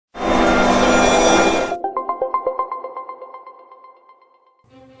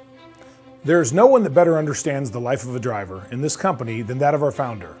There is no one that better understands the life of a driver in this company than that of our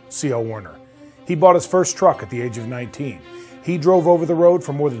founder, C.L. Warner. He bought his first truck at the age of 19. He drove over the road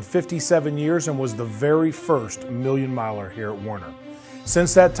for more than 57 years and was the very first million-miler here at Warner.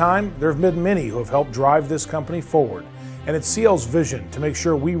 Since that time, there have been many who have helped drive this company forward, and it's CL's vision to make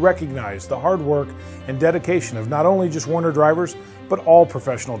sure we recognize the hard work and dedication of not only just Warner drivers, but all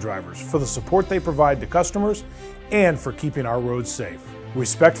professional drivers for the support they provide to customers and for keeping our roads safe.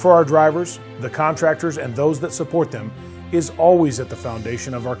 Respect for our drivers, the contractors, and those that support them is always at the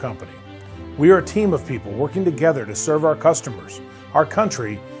foundation of our company. We are a team of people working together to serve our customers, our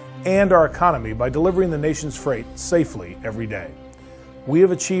country, and our economy by delivering the nation's freight safely every day. We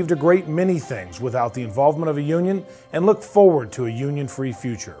have achieved a great many things without the involvement of a union and look forward to a union-free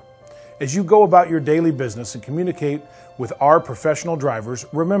future. As you go about your daily business and communicate with our professional drivers,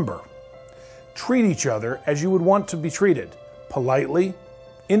 remember, treat each other as you would want to be treated, politely,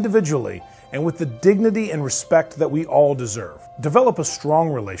 individually, and with the dignity and respect that we all deserve. Develop a strong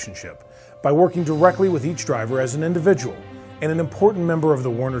relationship by working directly with each driver as an individual and an important member of the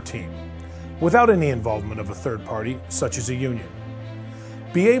Warner team, without any involvement of a third party, such as a union.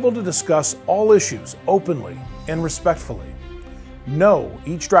 Be able to discuss all issues openly and respectfully. Know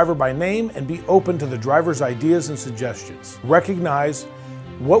each driver by name and be open to the driver's ideas and suggestions. Recognize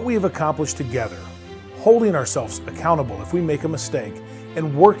what we have accomplished together, holding ourselves accountable if we make a mistake,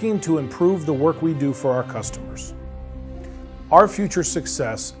 and working to improve the work we do for our customers. Our future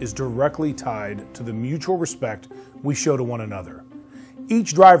success is directly tied to the mutual respect we show to one another.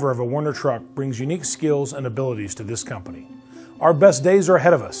 Each driver of a Warner truck brings unique skills and abilities to this company. Our best days are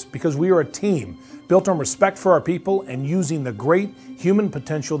ahead of us because we are a team built on respect for our people and using the great human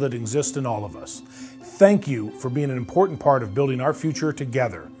potential that exists in all of us. Thank you for being an important part of building our future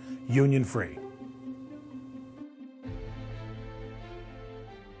together, union-free.